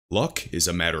Luck is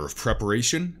a matter of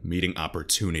preparation meeting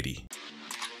opportunity.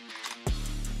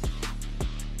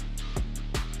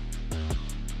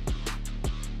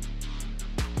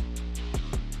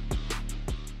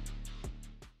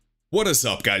 What is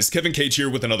up, guys? Kevin Cage here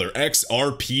with another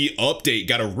XRP update.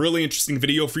 Got a really interesting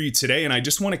video for you today, and I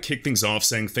just want to kick things off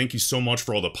saying thank you so much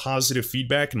for all the positive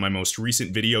feedback in my most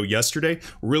recent video yesterday.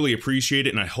 Really appreciate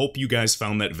it, and I hope you guys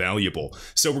found that valuable.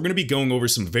 So we're going to be going over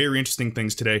some very interesting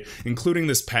things today, including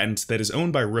this patent that is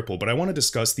owned by Ripple, but I want to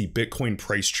discuss the Bitcoin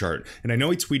price chart. And I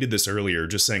know I tweeted this earlier,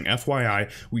 just saying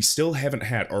FYI, we still haven't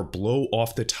had our blow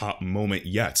off the top moment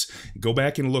yet. Go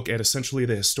back and look at essentially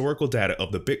the historical data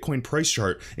of the Bitcoin price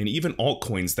chart and even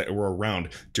altcoins that were around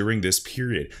during this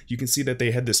period. You can see that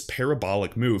they had this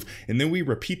parabolic move, and then we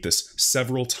repeat this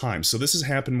several times. So this has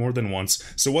happened more than once.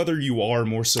 So whether you are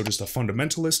more so just a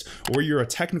fundamentalist or you're a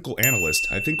technical analyst,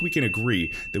 I think we can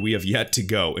agree that we have yet to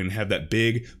go and have that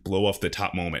big blow off the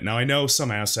top moment. Now I know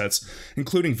some assets,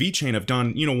 including VeChain, have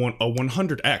done, a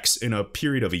 100x in a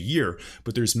period of a year,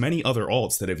 but there's many other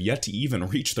alts that have yet to even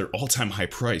reach their all-time high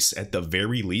price at the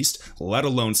very least, let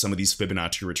alone some of these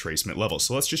Fibonacci retracement levels.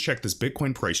 So let's just check this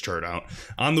Bitcoin price chart out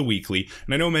on the weekly.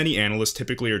 And I know many analysts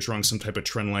typically are drawing some type of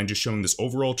trend line, just showing this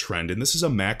overall trend, and this is a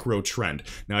macro trend.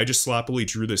 Now I just sloppily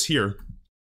drew this here,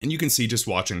 and you can see just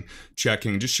watching,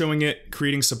 checking, just showing it,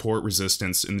 creating support,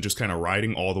 resistance, and just kind of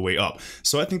riding all the way up.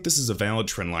 So I think this is a valid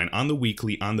trend line on the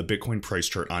weekly on the Bitcoin price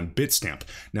chart on Bitstamp.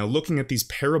 Now looking at these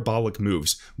parabolic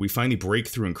moves, we finally break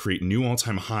through and create new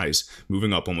all-time highs,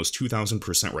 moving up almost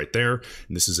 2,000% right there.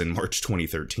 And this is in March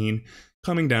 2013.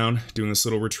 Coming down, doing this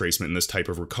little retracement in this type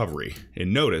of recovery.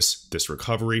 And notice this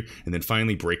recovery, and then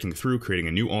finally breaking through, creating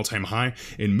a new all-time high,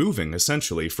 and moving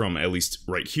essentially from, at least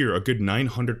right here, a good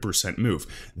 900% move.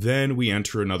 Then we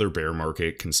enter another bear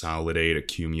market, consolidate,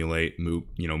 accumulate, move,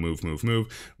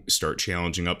 move. Start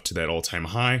challenging up to that all-time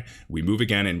high. We move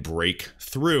again and break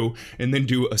through, and then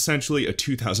do essentially a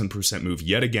 2,000% move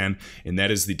yet again. And that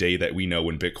is the day that we know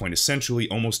when Bitcoin essentially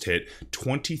almost hit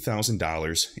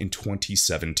 $20,000 in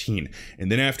 2017.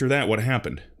 And then after that, what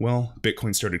happened? Well,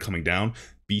 Bitcoin started coming down.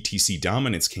 BTC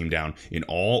dominance came down, and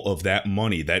all of that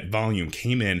money, that volume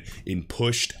came in and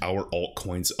pushed our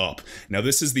altcoins up. Now,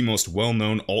 this is the most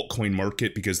well-known altcoin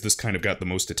market because this kind of got the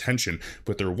most attention,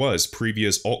 but there was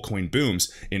previous altcoin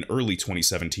booms in early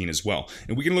 2017 as well.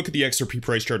 And we can look at the XRP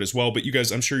price chart as well, but you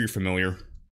guys, I'm sure you're familiar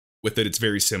with it. It's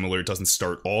very similar. It doesn't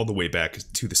start all the way back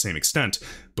to the same extent,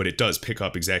 but it does pick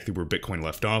up exactly where Bitcoin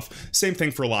left off. Same thing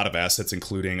for a lot of assets,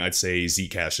 including, I'd say,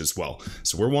 Zcash as well.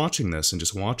 So we're watching this and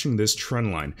just watching this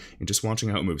trend line and just watching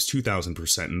how it moves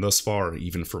 2,000%. And thus far,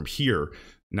 even from here,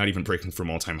 not even breaking from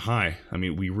all-time high. I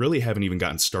mean, we really haven't even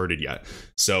gotten started yet.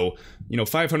 So,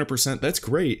 500%, that's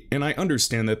great. And I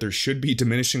understand that there should be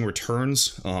diminishing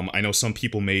returns. I know some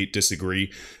people may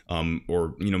disagree,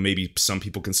 or, maybe some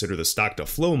people consider the stock to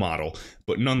flow model,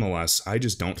 but nonetheless, I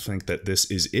just don't think that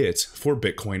this is it for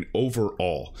Bitcoin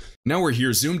overall. Now we're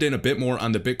here zoomed in a bit more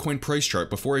on the Bitcoin price chart.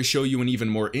 Before I show you an even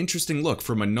more interesting look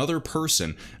from another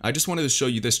person, I just wanted to show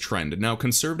you this trend. Now,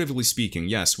 conservatively speaking,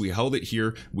 yes, we held it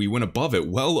here. We went above it,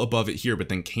 well above it here, but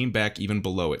then came back even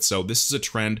below it. So this is a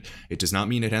trend. It does not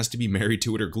mean it has to be married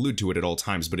to it or glued to it at all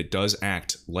times, but it does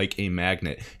act like a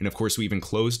magnet. And of course, we even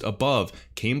closed above,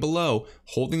 came below,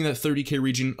 holding that 30K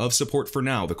region of support for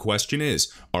now. The question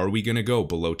is, are we going to go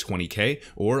below 20K,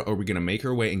 or are we going to make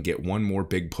our way and get one more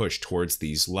big push towards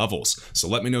these levels? So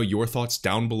let me know your thoughts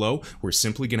down below. We're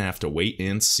simply going to have to wait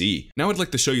and see. Now I'd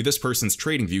like to show you this person's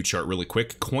trading view chart really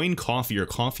quick. Coin Coffee or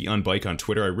Coffee on Bike on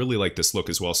Twitter. I really like this look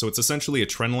as well. So it's essentially a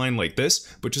trend line like this,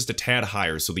 but just a tad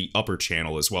higher, so the upper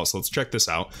channel as well. So let's check this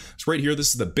out. So right here,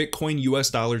 this is the Bitcoin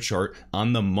US dollar chart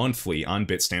on the monthly on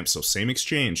Bitstamp, so same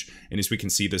exchange. And as we can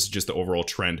see, this is just the overall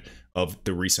trend of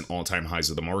the recent all-time highs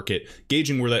of the market,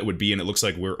 gauging where that would be, and it looks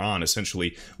like we're on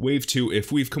essentially wave 2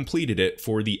 if we've completed it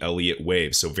for the Elliott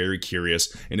wave. So very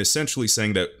curious, and essentially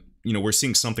saying that we're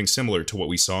seeing something similar to what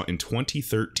we saw in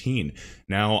 2013.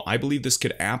 Now, I believe this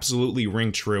could absolutely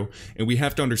ring true, and we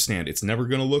have to understand it's never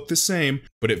going to look the same,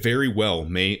 but it very well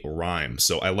may rhyme.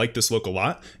 So I like this look a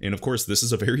lot, and of course, this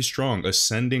is a very strong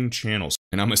ascending channel.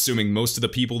 And I'm assuming most of the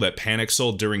people that panic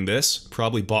sold during this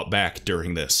probably bought back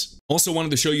during this. Also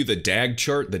wanted to show you the DAG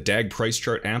chart, the DAG price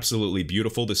chart, absolutely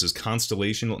beautiful. This is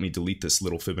Constellation. Let me delete this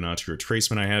little Fibonacci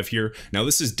retracement I have here. Now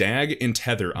this is DAG and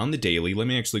Tether on the daily. Let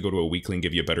me actually go to a weekly and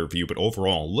give you a better view, but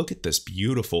overall, look at this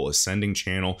beautiful ascending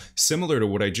channel, similar to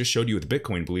what I just showed you with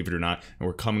Bitcoin, believe it or not, and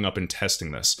we're coming up and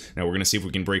testing this. Now we're gonna see if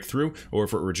we can break through, or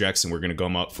if it rejects and we're gonna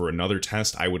come up for another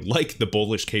test. I would like the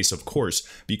bullish case, of course,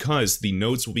 because the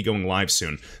nodes will be going live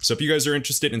soon. So if you guys are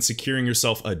interested in securing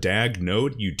yourself a DAG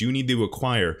node, you do need to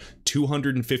acquire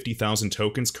 250,000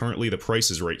 tokens. Currently, the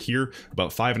price is right here,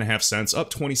 about 5.5 cents,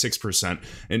 up 26%.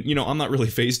 And, you know, I'm not really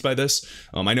fazed by this.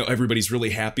 I know everybody's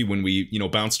really happy when we, you know,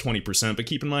 bounce 20%, but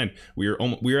keep in mind,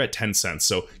 we're at 10 cents.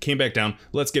 So came back down.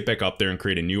 Let's get back up there and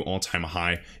create a new all-time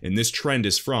high. And this trend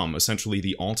is from essentially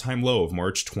the all-time low of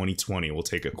March 2020. We'll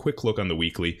take a quick look on the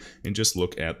weekly and just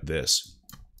look at this.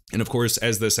 And of course,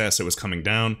 as this asset was coming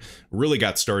down, really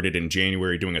got started in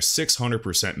January, doing a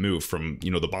 600% move from,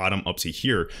 you know, the bottom up to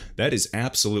here. That is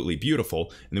absolutely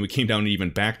beautiful. And then we came down and even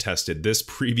back tested this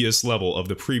previous level of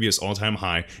the previous all-time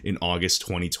high in August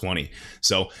 2020.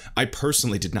 So I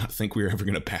personally did not think we were ever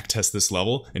going to back test this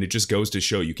level. And it just goes to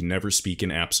show you can never speak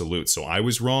in absolutes. So I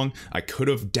was wrong. I could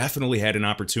have definitely had an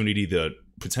opportunity to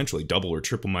potentially double or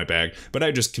triple my bag, but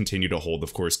I just continue to hold,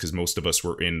 of course, because most of us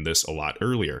were in this a lot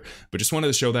earlier. But just wanted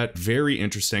to show that. Very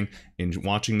interesting. In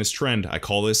watching this trend, I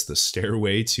call this the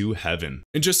stairway to heaven.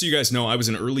 And just so you guys know, I was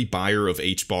an early buyer of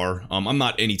HBAR. I'm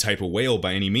not any type of whale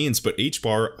by any means, but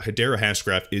HBAR, Hedera Hash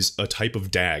Graph, is a type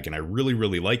of DAG, and I really,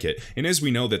 really like it. And as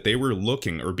we know that they were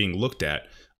looking or being looked at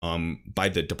by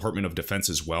the Department of Defense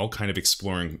as well, kind of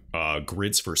exploring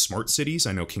grids for smart cities.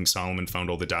 I know King Solomon found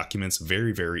all the documents.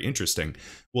 Very, very interesting.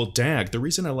 Well, DAG, the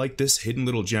reason I like this hidden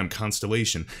little gem,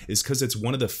 Constellation, is because it's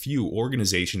one of the few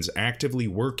organizations actively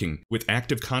working with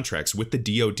active contracts with the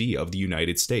DoD of the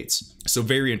United States. So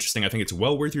very interesting. I think it's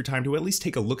well worth your time to at least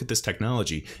take a look at this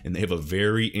technology, and they have a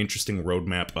very interesting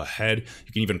roadmap ahead.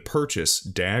 You can even purchase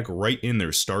DAG right in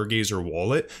their Stargazer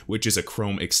wallet, which is a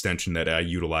Chrome extension that I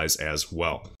utilize as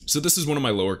well. So this is one of my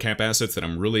lower cap assets that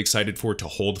I'm really excited for to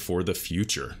hold for the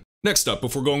future. Next up,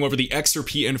 before going over the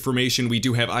XRP information, we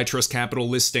do have iTrustCapital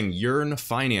listing Yearn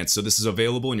Finance. So this is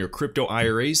available in your crypto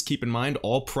IRAs. Keep in mind,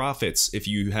 all profits, if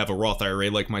you have a Roth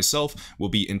IRA like myself, will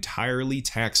be entirely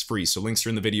tax-free. So links are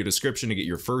in the video description to get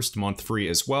your first month free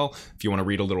as well. If you want to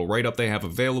read a little write-up they have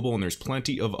available, and there's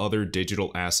plenty of other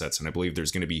digital assets. And I believe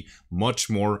there's going to be much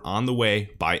more on the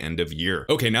way by end of year.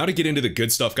 Okay, now to get into the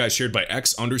good stuff, guys, shared by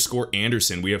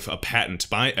X_Anderson. We have a patent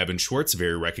by Evan Schwartz,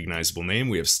 very recognizable name.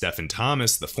 We have Stephen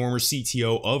Thomas, the former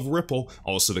CTO of Ripple,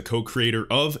 also the co-creator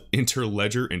of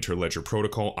Interledger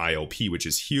Protocol, ILP, which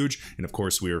is huge. And of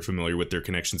course, we are familiar with their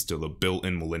connections to the Bill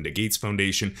and Melinda Gates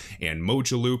Foundation and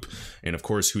Mojaloop. And of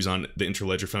course, who's on the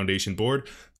Interledger Foundation board?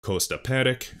 Costa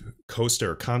Patek, Costa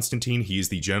or Constantine. He's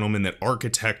the gentleman that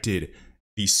architected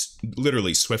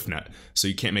literally SwiftNet. So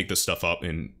you can't make this stuff up,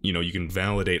 and you know, you can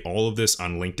validate all of this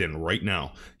on LinkedIn right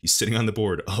now. He's sitting on the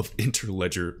board of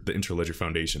Interledger, the Interledger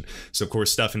Foundation. So of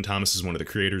course, Stephen Thomas is one of the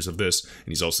creators of this, and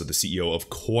he's also the CEO of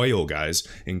Coil, guys.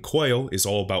 And Coil is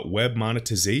all about web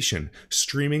monetization,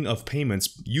 streaming of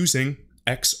payments using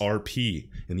XRP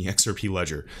in the XRP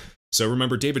ledger. So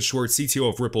remember, David Schwartz, CTO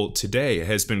of Ripple today,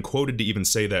 has been quoted to even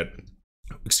say that,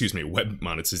 excuse me, web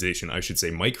monetization, I should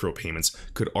say micropayments,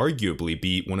 could arguably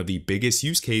be one of the biggest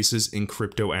use cases in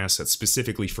crypto assets,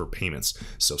 specifically for payments.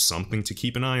 So something to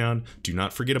keep an eye on. Do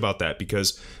not forget about that,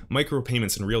 because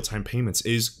micropayments and real-time payments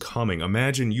is coming.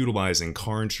 Imagine utilizing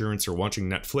car insurance or watching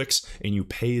Netflix and you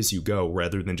pay as you go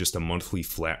rather than just a monthly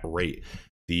flat rate.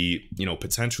 The, you know,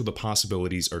 potential, the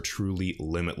possibilities are truly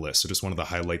limitless. So just wanted to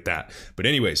highlight that. But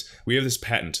anyways, we have this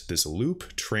patent, this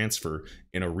loop transfer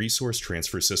in a resource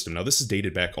transfer system. Now this is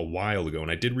dated back a while ago,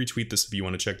 and I did retweet this if you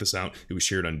want to check this out. It was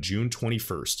shared on June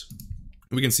 21st.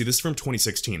 We can see this from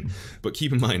 2016, but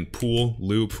keep in mind, pool,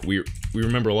 loop, we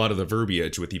remember a lot of the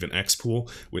verbiage with even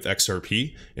Xpool, with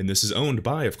XRP, and this is owned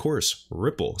by, of course,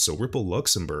 Ripple. So Ripple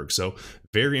Luxembourg. So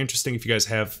very interesting. If you guys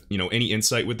have, you know, any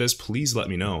insight with this, please let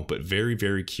me know, but very,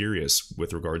 very curious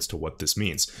with regards to what this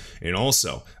means. And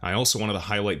also, I also wanted to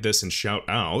highlight this and shout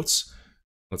out,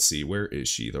 let's see, where is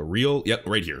she? The real, yep,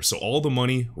 right here. So All the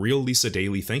Money, Real Lisa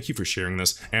Daly, thank you for sharing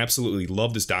this. Absolutely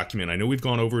love this document. I know we've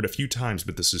gone over it a few times,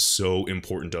 but this is so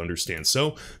important to understand.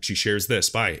 So she shares this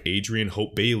by Adrian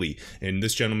Hope Bailey. And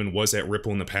this gentleman was at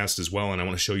Ripple in the past as well. And I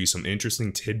want to show you some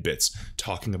interesting tidbits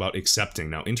talking about accepting.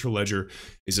 Now, Interledger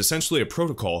is essentially a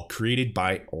protocol created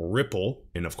by Ripple.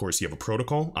 And of course, you have a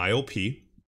protocol, ILP.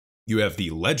 You have the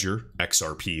ledger,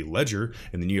 XRP ledger,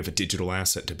 and then you have a digital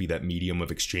asset to be that medium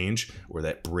of exchange or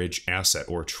that bridge asset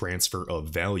or transfer of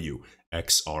value,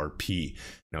 XRP.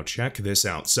 Now check this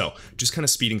out. So just kind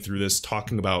of speeding through this,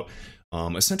 talking about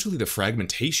essentially the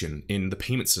fragmentation in the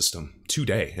payment system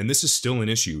today. And this is still an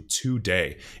issue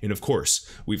today. And of course,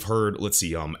 we've heard, let's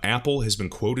see, Apple has been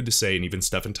quoted to say, and even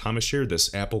Stephen Thomas shared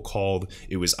this, Apple called,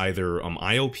 it was either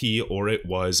ILP or it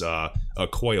was a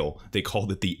Coil. They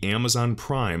called it the Amazon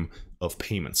Prime of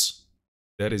payments.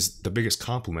 That is the biggest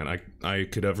compliment I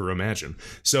could ever imagine.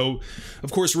 So,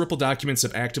 of course, Ripple documents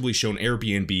have actively shown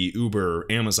Airbnb, Uber,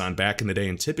 Amazon back in the day,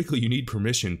 and typically you need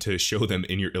permission to show them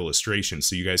in your illustration.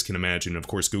 So you guys can imagine, of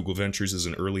course, Google Ventures is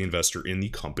an early investor in the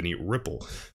company Ripple.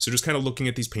 So just kind of looking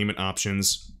at these payment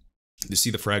options to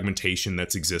see the fragmentation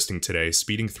that's existing today,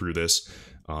 speeding through this,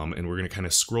 and we're going to kind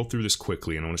of scroll through this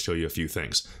quickly, and I want to show you a few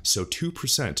things. So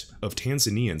 2% of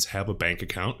Tanzanians have a bank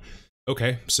account.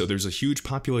 Okay, so there's a huge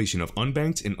population of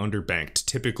unbanked and underbanked,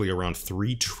 typically around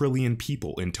 3 trillion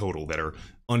people in total that are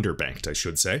underbanked, I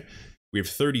should say. We have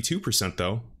 32%,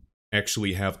 though,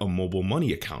 actually have a mobile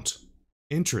money account.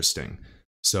 Interesting.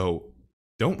 So,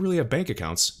 don't really have bank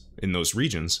accounts in those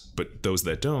regions, but those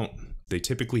that don't, they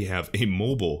typically have a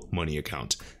mobile money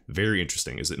account. Very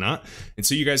interesting, is it not? And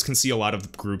so you guys can see a lot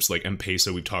of groups like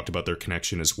M-Pesa, we've talked about their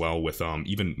connection as well with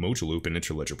even Mojaloop and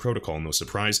Interledger Protocol, no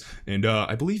surprise. And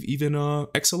I believe even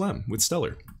XLM with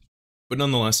Stellar. But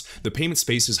nonetheless, the payment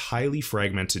space is highly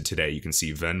fragmented today. You can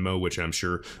see Venmo, which I'm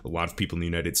sure a lot of people in the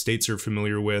United States are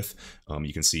familiar with.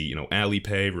 You can see,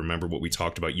 Alipay, remember what we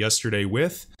talked about yesterday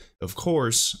with, of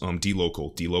course,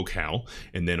 DLocal,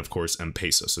 and then, of course,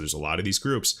 M-Pesa. So there's a lot of these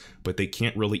groups, but they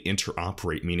can't really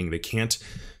interoperate, meaning they can't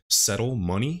settle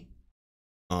money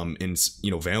and,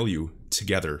 value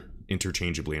together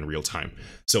interchangeably in real time.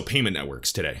 So payment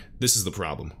networks today, this is the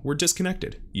problem. We're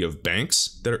disconnected. You have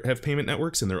banks that have payment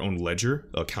networks and their own ledger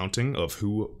accounting of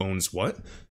who owns what.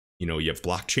 You have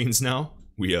blockchains now.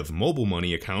 We have mobile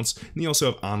money accounts, and you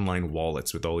also have online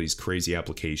wallets with all these crazy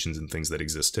applications and things that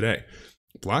exist today.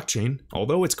 Blockchain,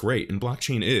 although it's great, and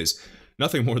blockchain is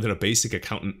nothing more than a basic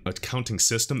accounting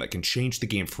system that can change the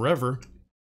game forever,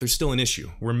 there's still an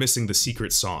issue. We're missing the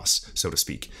secret sauce, so to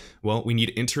speak. Well, we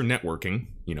need internetworking,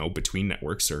 between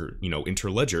networks, or,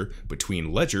 interledger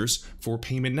between ledgers for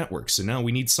payment networks. So now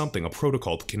we need something, a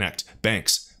protocol to connect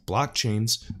banks,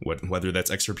 blockchains, whether that's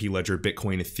XRP Ledger,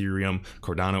 Bitcoin, Ethereum,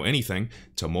 Cardano, anything,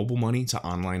 to mobile money, to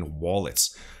online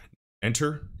wallets.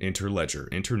 Interledger,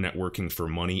 internetworking for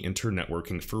money,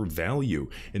 internetworking for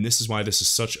value. And this is why this is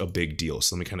such a big deal.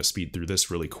 So let me kind of speed through this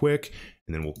really quick,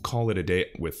 and then we'll call it a day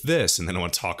with this. And then I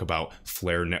want to talk about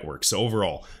Flare Network. So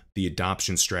overall, the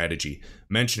adoption strategy,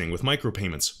 mentioning with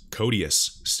micropayments,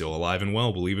 Codius, still alive and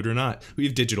well, believe it or not. We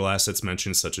have digital assets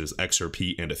mentioned such as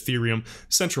XRP and Ethereum,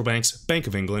 central banks, Bank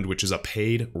of England, which is a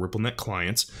paid RippleNet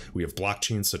client. We have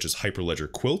blockchains such as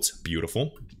Hyperledger Quilt,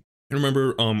 beautiful. And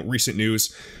remember recent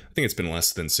news, I think it's been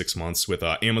less than 6 months, with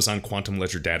Amazon Quantum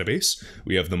Ledger Database.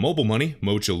 We have the mobile money,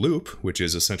 Mojaloop, which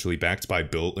is essentially backed by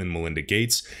Bill and Melinda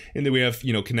Gates. And then we have,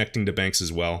 connecting to banks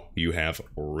as well, you have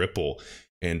Ripple.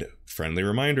 And friendly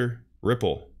reminder,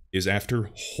 Ripple is after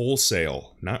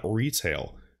wholesale, not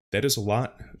retail. That is a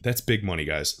lot. That's big money,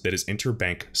 guys. That is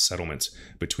interbank settlements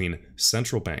between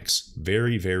central banks.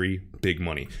 Very, very big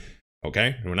money.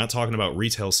 Okay, and we're not talking about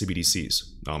retail CBDCs.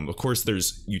 Of course,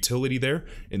 there's utility there,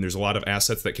 and there's a lot of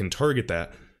assets that can target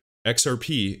that.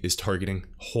 XRP is targeting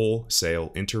wholesale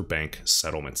interbank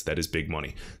settlements. That is big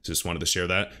money. So just wanted to share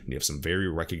that, and you have some very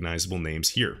recognizable names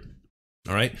here.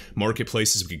 All right,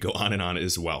 marketplaces, we could go on and on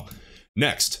as well.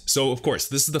 Next, so of course,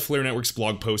 this is the Flare Network's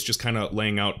blog post, just kind of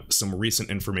laying out some recent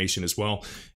information as well,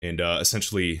 and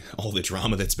essentially all the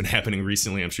drama that's been happening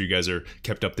recently. I'm sure you guys are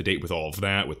kept up to date with all of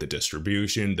that, with the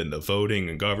distribution, then the voting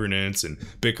and governance, and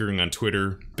bickering on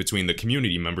Twitter between the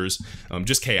community members.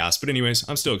 Just chaos, but anyways,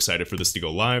 I'm still excited for this to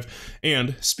go live.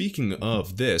 And speaking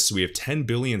of this, we have 10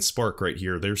 billion Spark right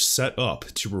here. They're set up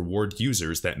to reward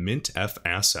users that mint F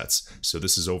assets. So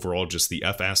this is overall just the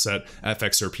F asset,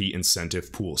 FXRP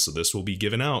incentive pool. So this will be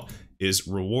given out is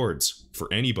rewards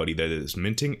for anybody that is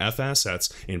minting F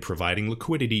assets and providing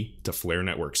liquidity to Flare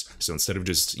networks. So instead of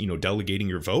just, delegating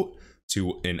your vote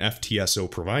to an FTSO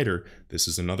provider, this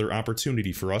is another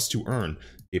opportunity for us to earn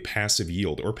a passive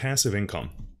yield or passive income.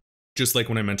 Just like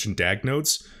when I mentioned DAG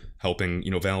nodes, helping,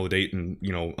 validate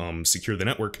and, secure the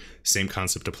network, same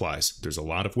concept applies. There's a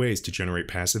lot of ways to generate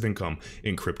passive income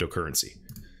in cryptocurrency.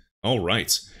 All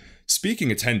right.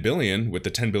 Speaking of 10 billion, with the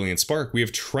 10 billion Spark, we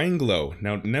have Tranglo.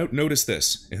 Now, notice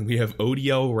this, and we have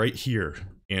ODL right here.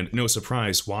 And no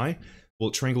surprise, why?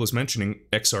 Well, Tranglo is mentioning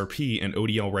XRP and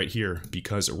ODL right here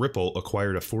because Ripple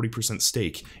acquired a 40%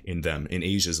 stake in them, in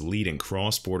Asia's leading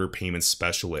cross-border payment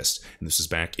specialist. And this is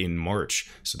back in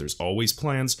March. So there's always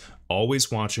plans,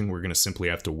 always watching. We're going to simply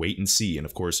have to wait and see. And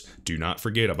of course, do not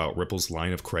forget about Ripple's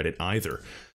line of credit either.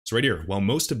 So right here, while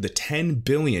most of the 10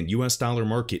 billion US dollar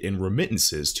market in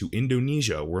remittances to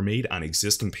Indonesia were made on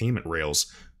existing payment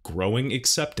rails, growing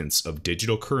acceptance of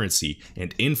digital currency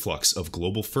and influx of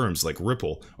global firms like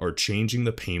Ripple are changing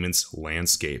the payments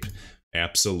landscape.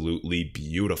 Absolutely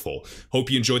beautiful. Hope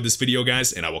you enjoyed this video,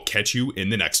 guys, and I will catch you in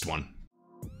the next one.